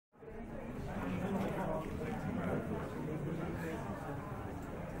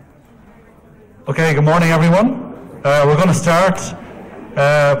Okay, good morning everyone. We're going to start.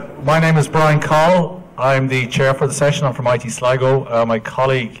 My name is Brian Call. I'm the chair for the session. I'm from IT Sligo. My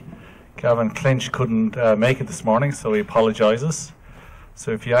colleague Gavin Clinch couldn't make it this morning, so he apologises.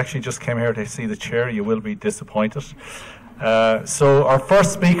 So if you actually just came here to see the chair, you will be disappointed. So our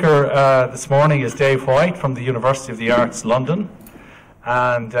first speaker this morning is Dave White from the University of the Arts, London.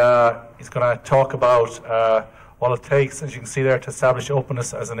 And he's going to talk about what it takes, as you can see there, to establish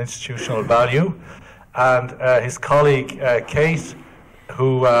openness as an institutional value. And his colleague, Kate,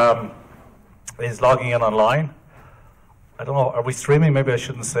 who is logging in online. I don't know, are we streaming? Maybe I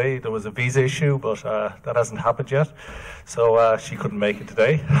shouldn't say. There was a visa issue, but that hasn't happened yet. So she couldn't make it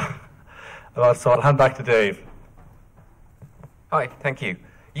today. So I'll hand back to Dave. Hi, thank you.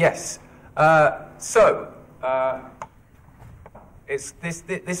 Yes.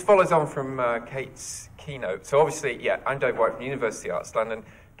 This follows on from Kate's keynote. So obviously, yeah, I'm Dave White from the University of Arts London.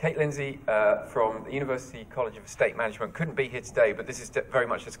 Kate Lindsay from the University College of Estate Management couldn't be here today, but this is very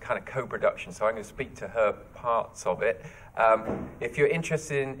much just a kind of co-production, so I'm going to speak to her parts of it. If you're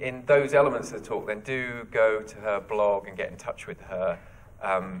interested in those elements of the talk, then do go to her blog and get in touch with her,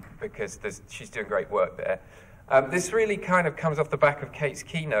 because she's doing great work there. This really kind of comes off the back of Kate's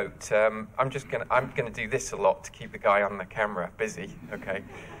keynote. I'm going to do this a lot to keep the guy on the camera busy. Okay,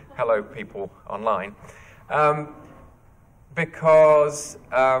 hello people online, because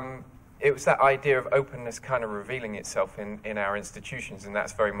it was that idea of openness kind of revealing itself in our institutions, and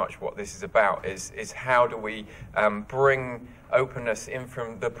that's very much what this is about. Is how do we bring openness in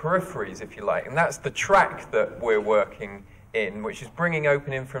from the peripheries, if you like, and that's the track that we're working in, which is bringing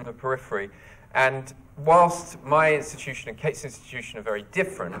open in from the periphery. And whilst my institution and Kate's institution are very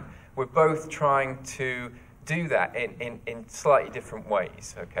different, we're both trying to do that in slightly different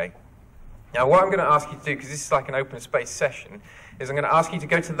ways, okay? Now, what I'm going to ask you to do, because this is like an open space session, is I'm going to ask you to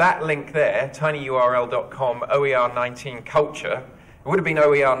go to that link there, tinyurl.com, OER19 culture. It would have been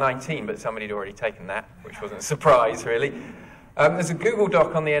OER19, but somebody had already taken that, which wasn't a surprise, really. There's a Google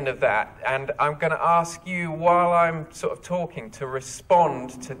Doc on the end of that, and I'm going to ask you, while I'm sort of talking, to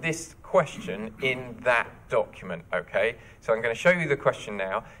respond to this question in that document, okay? So I'm going to show you the question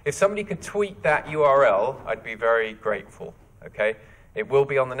now. If somebody could tweet that URL, I'd be very grateful, okay? It will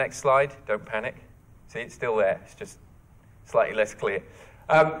be on the next slide, don't panic. See, it's still there, it's just slightly less clear.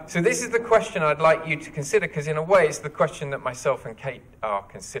 So this is the question I'd like you to consider, because in a way it's the question that myself and Kate are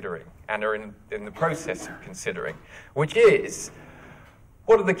considering, and are in the process of considering, which is,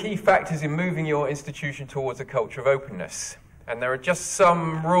 what are the key factors in moving your institution towards a culture of openness? And there are just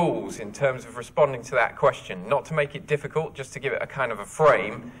some rules in terms of responding to that question, not to make it difficult, just to give it a kind of a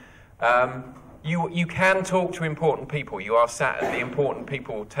frame. You can talk to important people. You are sat at the important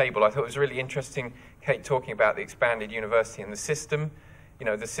people table. I thought it was really interesting, Kate, talking about the expanded university and the system. You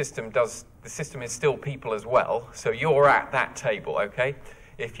know, the system is still people as well, so you're at that table, okay,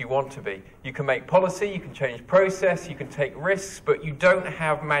 if you want to be. You can make policy, you can change process, you can take risks, but you don't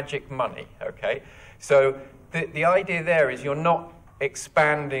have magic money, okay? So the idea there is you're not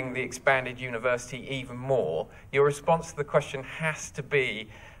expanding the expanded university even more. Your response to the question has to be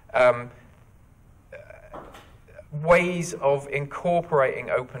ways of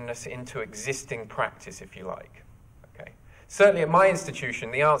incorporating openness into existing practice, if you like. Certainly at my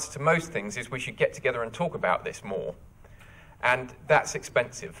institution, the answer to most things is we should get together and talk about this more. And that's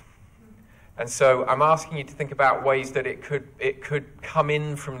expensive. And so I'm asking you to think about ways that it could come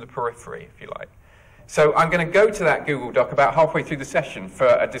in from the periphery, if you like. So I'm going to go to that Google Doc about halfway through the session for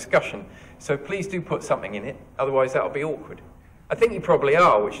a discussion. So please do put something in it, otherwise that'll be awkward. I think you probably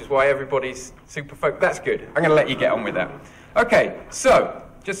are, which is why everybody's super focused. That's good. I'm going to let you get on with that. Okay, so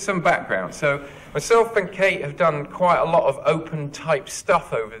just some background. So myself and Kate have done quite a lot of open type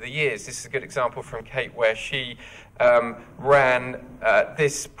stuff over the years. This is a good example from Kate, where she ran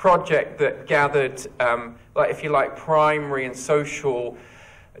this project that gathered, if you like, primary and social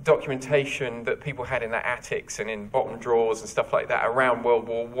documentation that people had in their attics and in bottom drawers and stuff like that around World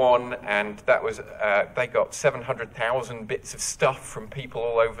War I, and that was they got 700,000 bits of stuff from people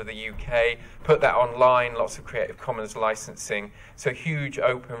all over the UK, put that online, lots of Creative Commons licensing, so huge,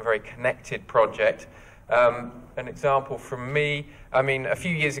 open, very connected project. An example from me, I mean, a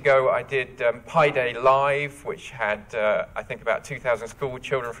few years ago I did Pi Day Live, which had, I think, about 2,000 school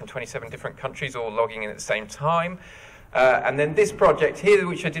children from 27 different countries all logging in at the same time. And then this project here,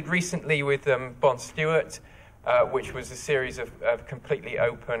 which I did recently with Bon Stewart, which was a series of completely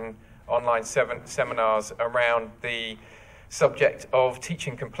open online seminars around the subject of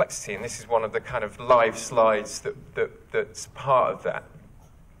teaching complexity. And this is one of the kind of live slides that's part of that.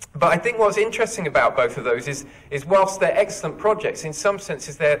 But I think what's interesting about both of those is whilst they're excellent projects, in some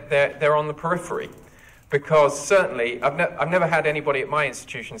senses they're on the periphery. Because certainly, I've never had anybody at my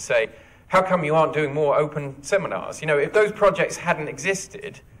institution say, how come you aren't doing more open seminars? You know, if those projects hadn't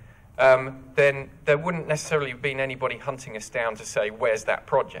existed, then there wouldn't necessarily have been anybody hunting us down to say, where's that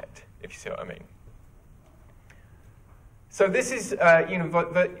project, if you see what I mean. So this is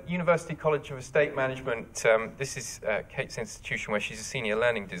University College of Estate Management. This is Kate's institution where she's a senior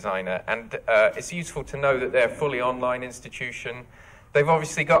learning designer. And it's useful to know that they're a fully online institution. They've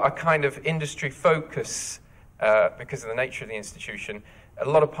obviously got a kind of industry focus because of the nature of the institution. A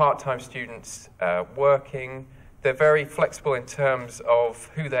lot of part-time students working. They're very flexible in terms of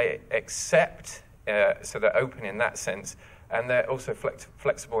who they accept, so they're open in that sense. And they're also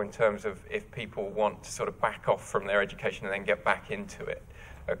flexible in terms of if people want to sort of back off from their education and then get back into it,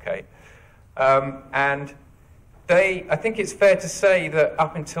 okay? And I think it's fair to say that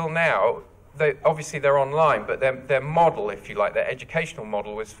up until now, obviously they're online, but their model, if you like, their educational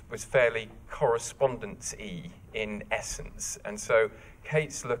model was fairly correspondence-y in essence. And so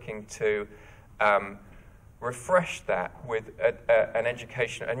Kate's looking to refresh that with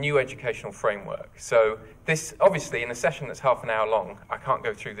a new educational framework. So this, obviously, in a session that's half an hour long, I can't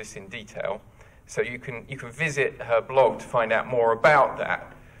go through this in detail. So you can visit her blog to find out more about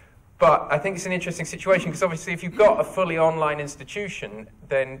that. But I think it's an interesting situation because obviously if you've got a fully online institution,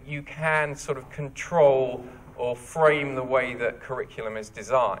 then you can sort of control or frame the way that curriculum is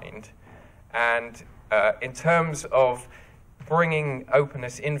designed. And in terms of bringing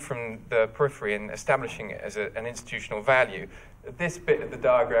openness in from the periphery and establishing it as an institutional value, this bit of the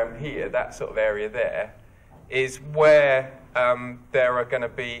diagram here, that sort of area there, is where there are going to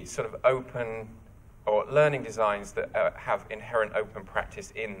be sort of open or learning designs that have inherent open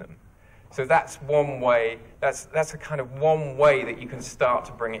practice in them. So that's one way, that's a kind of one way that you can start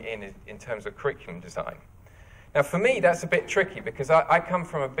to bring it in terms of curriculum design. Now for me, that's a bit tricky because I come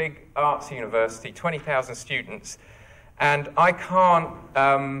from a big arts university, 20,000 students, and I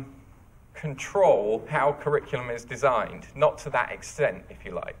can't control how curriculum is designed, not to that extent, if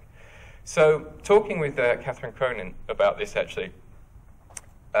you like. So talking with Catherine Cronin about this, actually,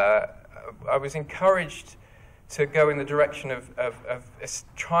 I was encouraged to go in the direction of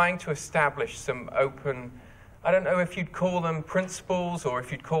trying to establish some open, I don't know if you'd call them principles or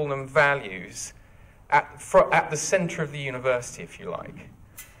if you'd call them values, at the center of the university, if you like.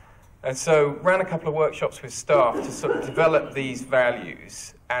 And so ran a couple of workshops with staff to sort of develop these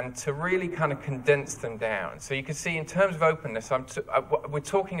values and to really kind of condense them down. So you can see in terms of openness, we're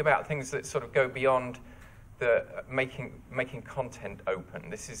talking about things that sort of go beyond the making content open.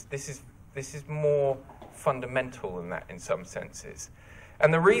 This is more fundamental than that in some senses.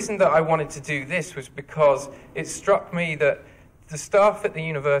 And the reason that I wanted to do this was because it struck me that the staff at the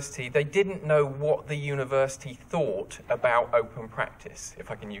university, they didn't know what the university thought about open practice, if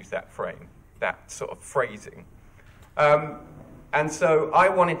I can use that frame, that sort of phrasing. And so I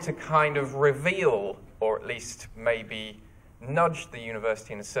wanted to kind of reveal, or at least maybe nudge the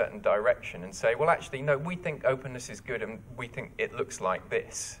university in a certain direction and say, well, actually, no, we think openness is good and we think it looks like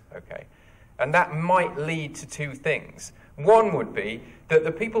this, okay? And that might lead to two things. One would be that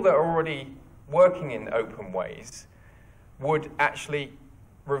the people that are already working in open ways would actually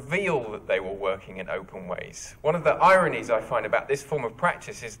reveal that they were working in open ways. One of the ironies I find about this form of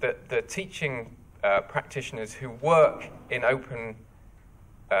practice is that the teaching practitioners who work in open,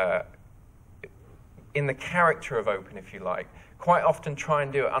 in the character of open, if you like, quite often try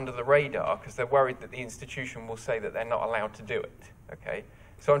and do it under the radar because they're worried that the institution will say that they're not allowed to do it, okay?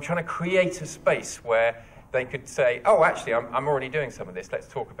 So I'm trying to create a space where they could say, oh, actually, I'm already doing some of this, let's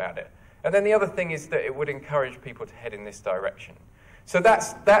talk about it. And then the other thing is that it would encourage people to head in this direction. So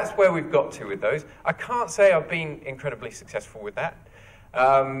that's where we've got to with those. I can't say I've been incredibly successful with that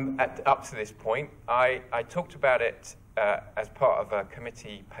up to this point. I talked about it as part of a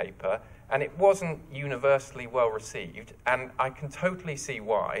committee paper, and it wasn't universally well received, and I can totally see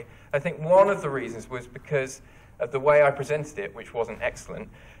why. I think one of the reasons was because of the way I presented it, which wasn't excellent.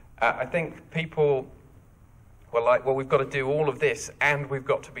 I think people were like, well, we've got to do all of this, and we've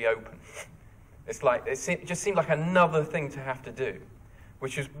got to be open. It's like, it just seemed like another thing to have to do,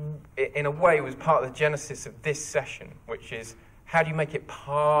 which is, in a way, was part of the genesis of this session, which is, how do you make it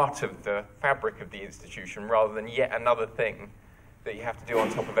part of the fabric of the institution rather than yet another thing that you have to do on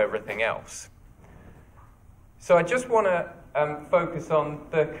top of everything else? So I just want to focus on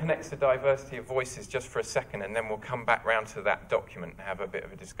the connects to diversity of voices just for a second, and then we'll come back round to that document and have a bit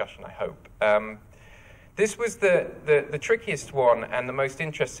of a discussion, I hope. This was the trickiest one and the most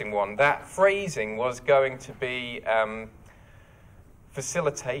interesting one. That phrasing was going to be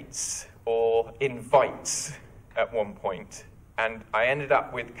facilitates or invites at one point, and I ended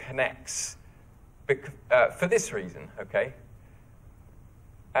up with connects for this reason, okay?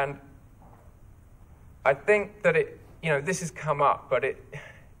 And I think that this has come up, but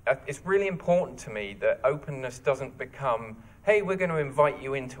it's really important to me that openness doesn't become, hey, we're going to invite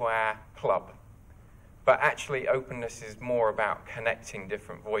you into our club. But actually, openness is more about connecting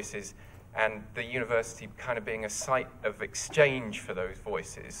different voices and the university kind of being a site of exchange for those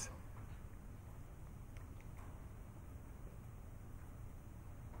voices.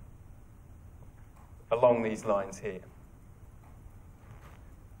 Along these lines here.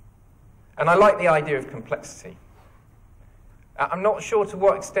 And I like the idea of complexity. I'm not sure to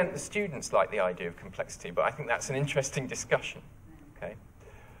what extent the students like the idea of complexity, but I think that's an interesting discussion. Okay.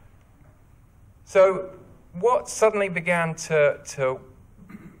 So what suddenly began to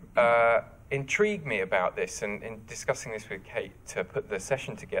intrigue me about this, and in discussing this with Kate to put the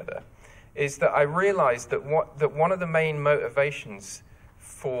session together, is that I realized that one of the main motivations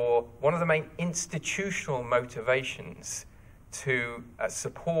one of the main institutional motivations to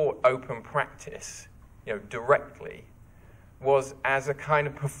support open practice, directly, was as a kind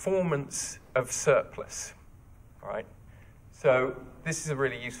of performance of surplus, right? So this is a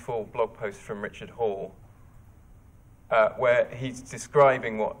really useful blog post from Richard Hall, where he's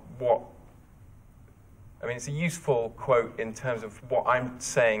describing it's a useful quote in terms of what I'm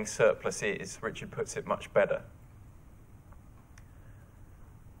saying surplus is. Richard puts it much better.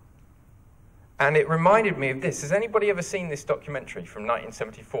 And it reminded me of this. Has anybody ever seen this documentary from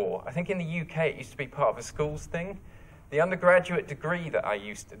 1974? I think in the UK it used to be part of a schools thing. The undergraduate degree that I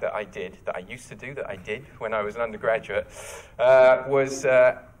did when I was an undergraduate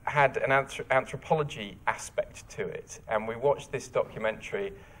had an anthropology aspect to it. And we watched this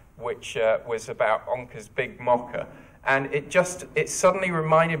documentary which was about Onca's Big Mocker. And it suddenly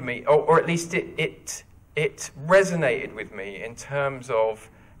reminded me, or at least it resonated with me in terms of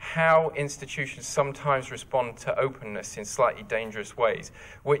how institutions sometimes respond to openness in slightly dangerous ways,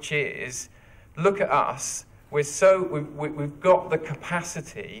 which is, look at us, we've got the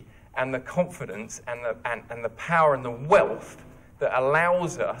capacity and the confidence and the power and the wealth that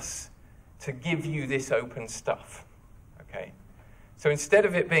allows us to give you this open stuff, okay? So instead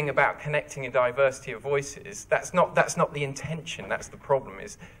of it being about connecting a diversity of voices, that's not the intention, that's the problem,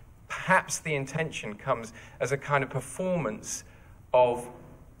 is perhaps the intention comes as a kind of performance of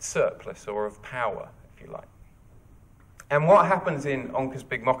surplus or of power, if you like. And what happens in Onca's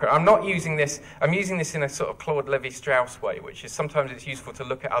Big Mocker, I'm using this in a sort of Claude Lévi-Strauss way, which is sometimes it's useful to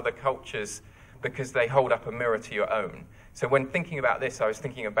look at other cultures because they hold up a mirror to your own. So when thinking about this, I was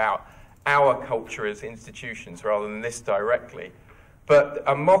thinking about our culture as institutions rather than this directly. But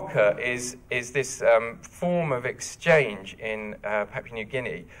a mocker is this form of exchange in Papua New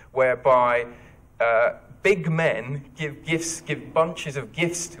Guinea, whereby big men give bunches of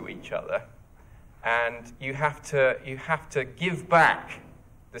gifts to each other, and you have to give back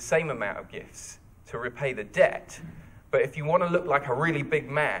the same amount of gifts to repay the debt. But if you want to look like a really big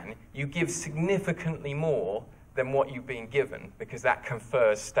man, you give significantly more than what you've been given, because that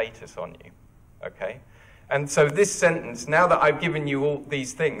confers status on you. Okay? And so this sentence, now that I've given you all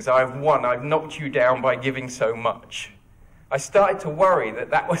these things, I've knocked you down by giving so much. I started to worry that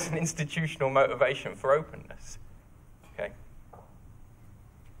that was an institutional motivation for openness. Okay.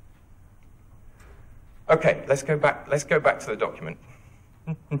 Okay, let's go back to the document.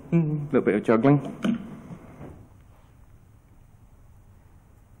 A little bit of juggling.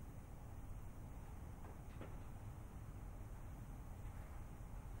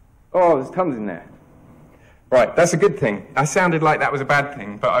 Oh, there's tons in there. Right, that's a good thing. I sounded like that was a bad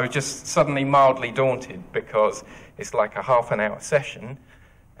thing, but I was just suddenly mildly daunted because it's like a half an hour session.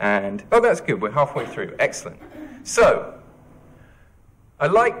 And, oh, that's good, we're halfway through. Excellent. So, I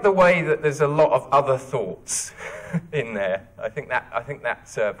like the way that there's a lot of other thoughts in there. I think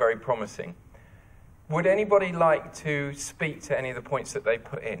that's very promising. Would anybody like to speak to any of the points that they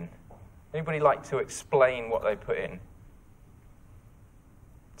put in? Anybody like to explain what they put in?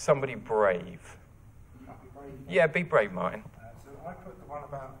 Somebody brave. Yeah, be brave, Martin. So I put the one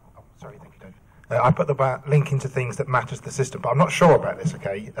about... Oh, sorry, thank you, Dave. I put the about linking to things that matter to the system, but I'm not sure about this,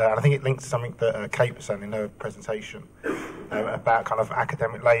 okay? And I think it links to something that Kate was saying in her presentation about kind of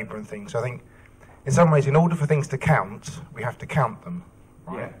academic labour and things. So I think, in some ways, in order for things to count, we have to count them,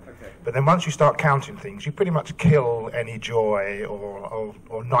 right? Yeah, okay. But then once you start counting things, you pretty much kill any joy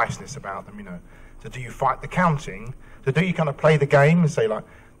or niceness about them, you know. So do you fight the counting? So do you kind of play the game and say, like,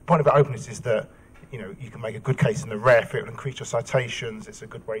 the point about openness is that you can make a good case in the ref. It will increase your citations. It's a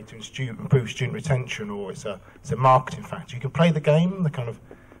good way to improve student retention, or it's a marketing factor. You can play the game, the kind of,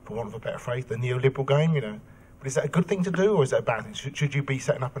 for want of a better phrase, the neoliberal game. But is that a good thing to do, or is that a bad thing? Should you be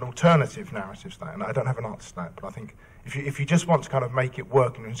setting up an alternative narrative to that? And I don't have an answer to that. But I think if you just want to kind of make it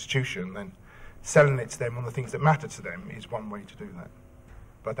work in an institution, then selling it to them on the things that matter to them is one way to do that.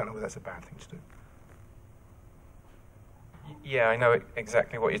 But I don't know whether that's a bad thing to do. Yeah, I know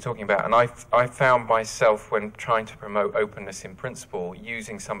exactly what you're talking about, and I found myself, when trying to promote openness in principle,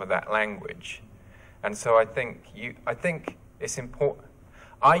 using some of that language, and so I think it's important.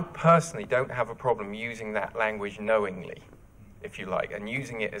 I personally don't have a problem using that language knowingly, if you like, and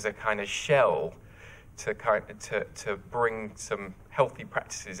using it as a kind of shell to bring some healthy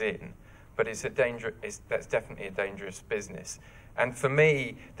practices in, but that's definitely a dangerous business. And for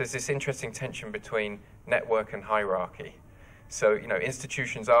me, there's this interesting tension between network and hierarchy. So,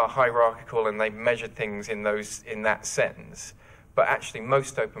 institutions are hierarchical and they measure things in that sense. But actually,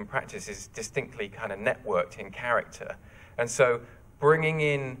 most open practice is distinctly kind of networked in character. And so, bringing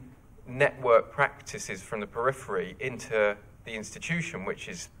in network practices from the periphery into the institution, which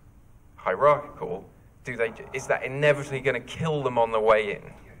is hierarchical, is that inevitably going to kill them on the way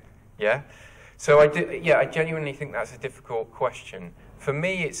in? Yeah? So, I genuinely think that's a difficult question. For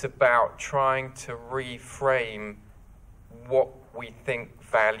me, it's about trying to reframe what we think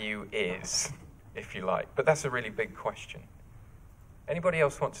value is, if you like. But that's a really big question. Anybody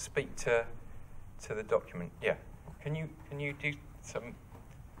else want to speak to the document? Yeah. Can you do some?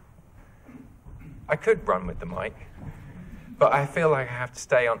 I could run with the mic, but I feel like I have to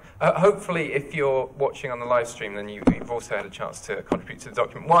stay on. Hopefully, if you're watching on the live stream, then you've also had a chance to contribute to the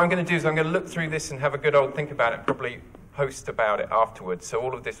document. What I'm going to do is I'm going to look through this and have a good old think about it, probably post about it afterwards. So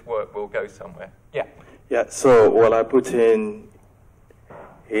all of this work will go somewhere. Yeah. Yeah, so what I put in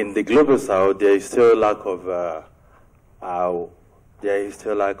the global south, there is still lack of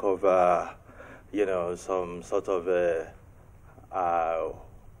some sort of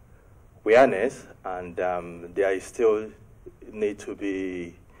awareness, and there is still need to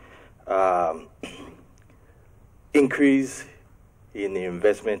be increase in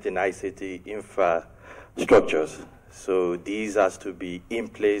investment in ICT infrastructures. So these has to be in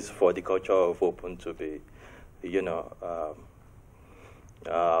place for the culture of open to be,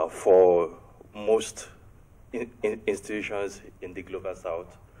 for most institutions in the global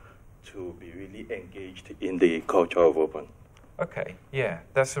south to be really engaged in the culture of open. Okay, yeah,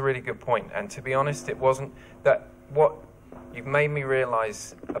 that's a really good point. And to be honest, it wasn't that what you've made me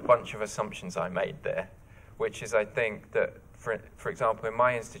realize a bunch of assumptions I made there, which is I think that, for example, in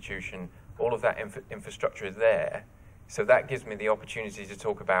my institution, all of that infrastructure is there. So that gives me the opportunity to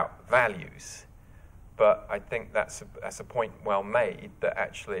talk about values. But I think that's a point well made, that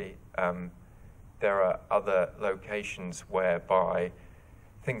actually there are other locations whereby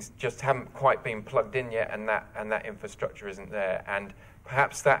things just haven't quite been plugged in yet, and that infrastructure isn't there. And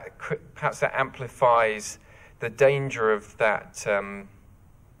perhaps that amplifies the danger of that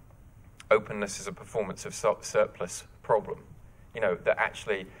openness as a performance of surplus problem. That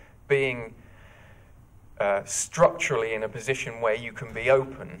actually being structurally in a position where you can be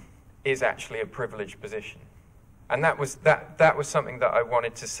open is actually a privileged position. And that was something that I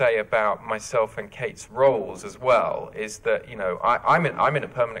wanted to say about myself and Kate's roles as well, is that I'm in a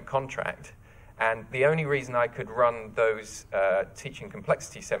permanent contract, and the only reason I could run those teaching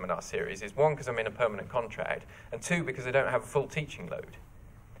complexity seminar series is, one, because I'm in a permanent contract, and two, because I don't have a full teaching load.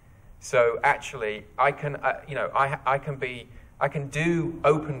 So actually, I can do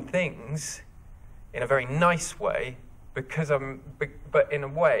open things in a very nice way, but in a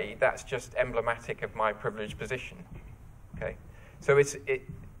way that's just emblematic of my privileged position. Okay, so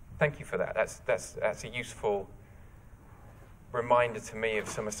thank you for that. That's a useful reminder to me of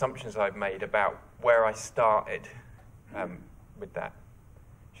some assumptions I've made about where I started with that.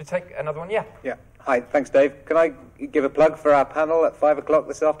 Should I take another one? Yeah. Yeah. Hi, thanks, Dave. Can I give a plug for our panel at 5 o'clock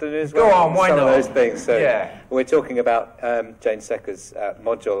this afternoon as well? Go on, why not? Some of those things. So yeah. We're talking about Jane Secker's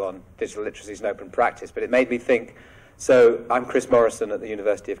module on digital literacies and open practice, but it made me think. So I'm Chris Morrison at the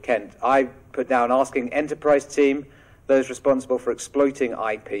University of Kent. I put down asking enterprise team, those responsible for exploiting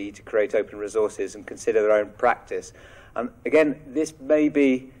IP to create open resources and consider their own practice. And again, this may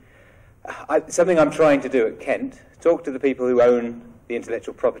be something I'm trying to do at Kent, talk to the people who own the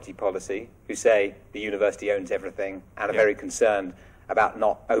intellectual property policy, who say the university owns everything and are very concerned about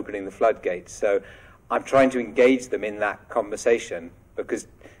not opening the floodgates. So I'm trying to engage them in that conversation, because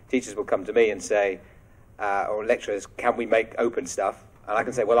teachers will come to me and say, or lecturers, can we make open stuff? And I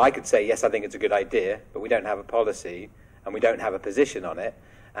can say, well, I could say, yes, I think it's a good idea, but we don't have a policy and we don't have a position on it.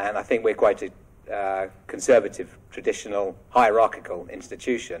 And I think we're quite conservative, traditional, hierarchical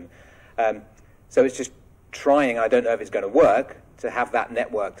institution. So it's just trying, I don't know if it's going to work, to have that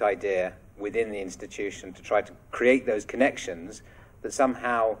networked idea within the institution to try to create those connections that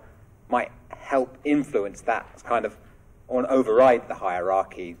somehow might help influence that kind of, or override the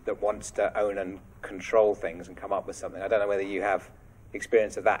hierarchy that wants to own and control things and come up with something. I don't know whether you have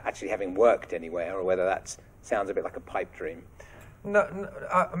experience of that actually having worked anywhere, or whether that sounds a bit like a pipe dream. No,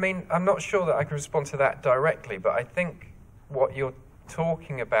 I mean, I'm not sure that I can respond to that directly, but I think what you're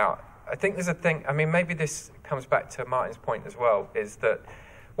talking about, I think there's a thing, I mean, maybe this comes back to Martin's point as well, is that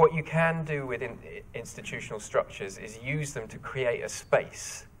what you can do with institutional structures is use them to create a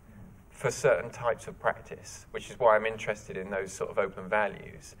space for certain types of practice, which is why I'm interested in those sort of open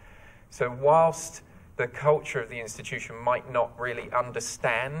values. So whilst the culture of the institution might not really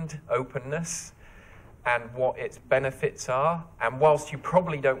understand openness and what its benefits are, and whilst you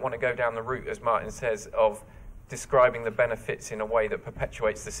probably don't want to go down the route, as Martin says, of describing the benefits in a way that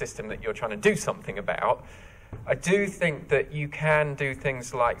perpetuates the system that you're trying to do something about, I do think that you can do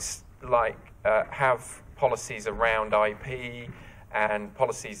things like have policies around IP and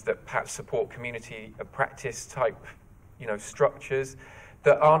policies that perhaps support community practice type, structures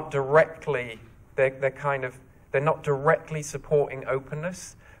that aren't directly, they're not directly supporting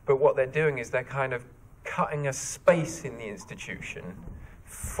openness, but what they're doing is they're kind of cutting a space in the institution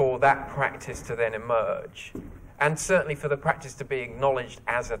for that practice to then emerge, and certainly for the practice to be acknowledged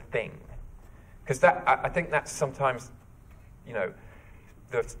as a thing. Because I think that's sometimes,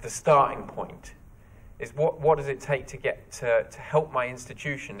 the starting point is what does it take to get to help my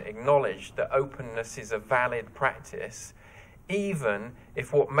institution acknowledge that openness is a valid practice, even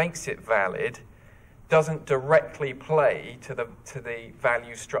if what makes it valid doesn't directly play to the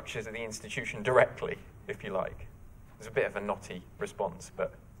value structures of the institution directly, if you like. It's a bit of a knotty response,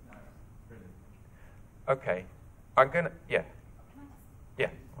 but okay. I'm gonna, yeah.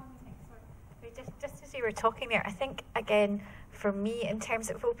 Just as you were talking there, I think, again, for me, in terms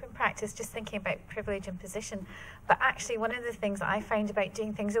of open practice, just thinking about privilege and position, but actually one of the things that I find about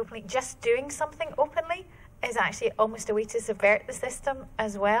doing things openly, just doing something openly, is actually almost a way to subvert the system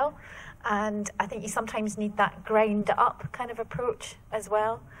as well. And I think you sometimes need that ground up kind of approach as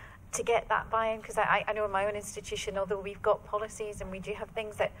well to get that buy-in, because I know in my own institution, although we've got policies and we do have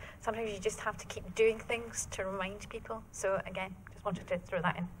things, that sometimes you just have to keep doing things to remind people. So again, just wanted to throw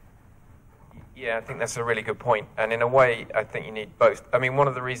that in. Yeah, I think that's a really good point. And in a way, I think you need both. I mean, one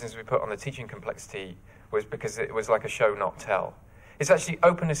of the reasons we put on the teaching complexity was because it was like a show, not tell. It's actually,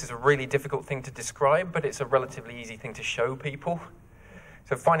 openness is a really difficult thing to describe, but it's a relatively easy thing to show people.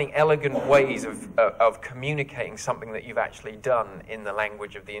 So finding elegant ways of communicating something that you've actually done in the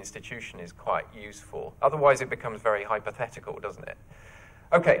language of the institution is quite useful. Otherwise, it becomes very hypothetical, doesn't it?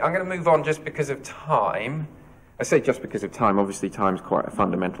 Okay, I'm going to move on just because of time. I say just because of time. Obviously, time's quite a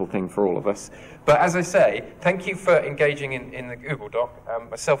fundamental thing for all of us. But as I say, thank you for engaging in the Google Doc.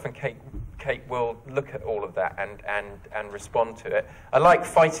 Myself and Kate will look at all of that and respond to it. I like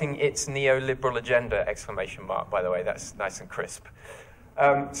fighting its neoliberal agenda, ! By the way. That's nice and crisp.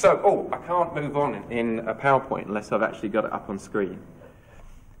 I can't move on in a PowerPoint unless I've actually got it up on screen.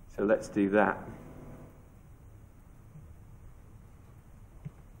 So let's do that.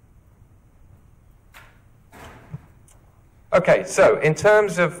 Okay, so in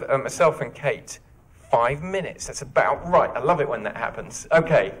terms of myself and Kate, 5 minutes, that's about right. I love it when that happens.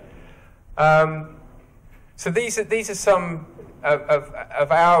 Okay, so these are some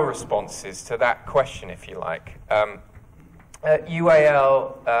of our responses to that question, if you like. At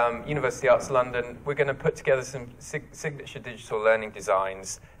UAL, University Arts London, we're going to put together some signature digital learning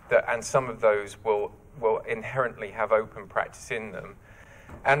designs, and some of those will inherently have open practice in them.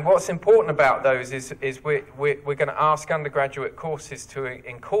 And what's important about those is we're going to ask undergraduate courses to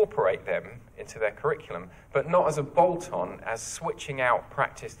incorporate them into their curriculum, but not as a bolt-on, as switching out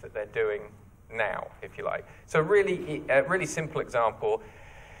practice that they're doing now, if you like. So really, a really simple example,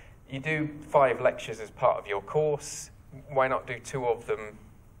 you do 5 lectures as part of your course. Why not do 2 of them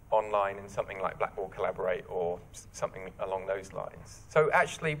online in something like Blackboard Collaborate or something along those lines? So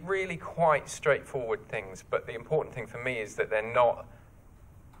actually really quite straightforward things, but the important thing for me is that they're not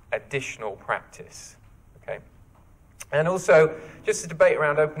additional practice, okay? And also, just a debate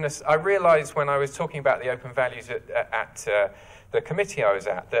around openness, I realized when I was talking about the open values at the committee I was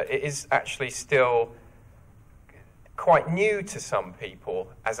at, that it is actually still quite new to some people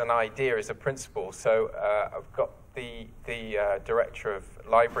as an idea, as a principle. So I've got the Director of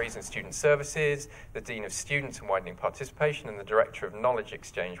Libraries and Student Services, the Dean of Students and Widening Participation, and the Director of Knowledge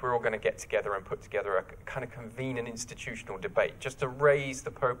Exchange. We're all going to get together and put together a kind of convene an institutional debate just to raise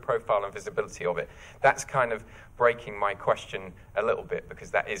the profile and visibility of it. That's kind of breaking my question a little bit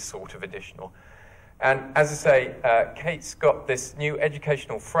because that is sort of additional. And as I say, Kate's got this new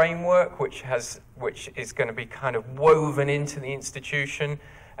educational framework which is going to be kind of woven into the institution.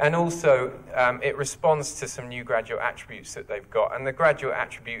 And also, it responds to some new graduate attributes that they've got. And the graduate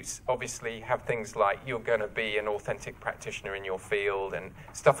attributes obviously have things like you're going to be an authentic practitioner in your field and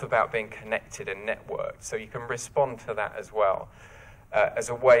stuff about being connected and networked. So you can respond to that as well as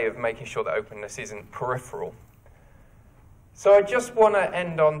a way of making sure that openness isn't peripheral. So I just want to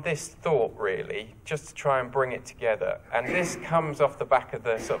end on this thought, really, just to try and bring it together. And this comes off the back of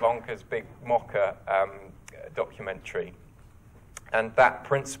the sort of Onka's Big Mocha documentary. And that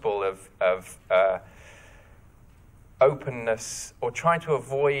principle of openness, or trying to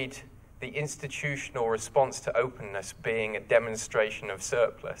avoid the institutional response to openness being a demonstration of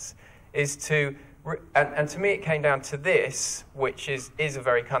surplus, is to, and to me it came down to this, which is a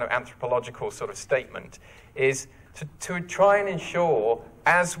very kind of anthropological sort of statement, is to try and ensure,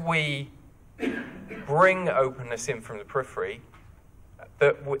 as we bring openness in from the periphery,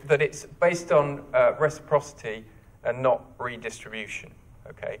 that it's based on reciprocity and not redistribution.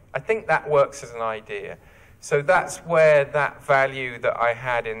 Okay, I think that works as an idea. So that's where that value that I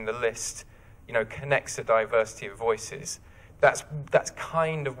had in the list, you know, connects a diversity of voices. That's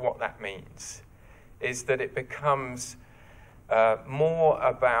kind of what that means, is that it becomes more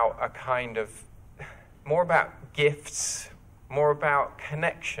about more about gifts, more about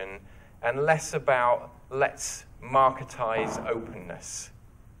connection, and less about let's marketize openness.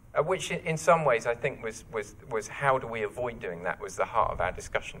 Which in some ways I think was how do we avoid doing that was the heart of our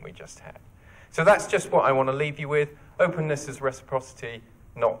discussion we just had. So that's just what I want to leave you with. Openness is reciprocity,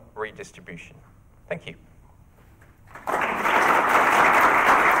 not redistribution. Thank you.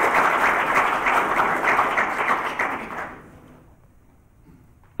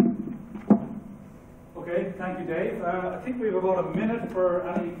 Okay, thank you, Dave. I think we have about a minute for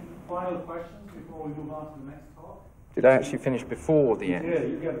any final questions before we move on to the next talk. Did I actually finish before the end? Yeah,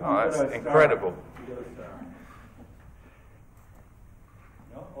 you get that's incredible. You get a star.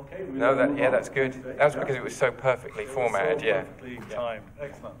 No, okay. No, that's good. That was because it was so perfectly formatted, yeah. Perfectly timed.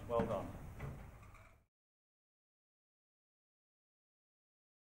 Excellent. Well done.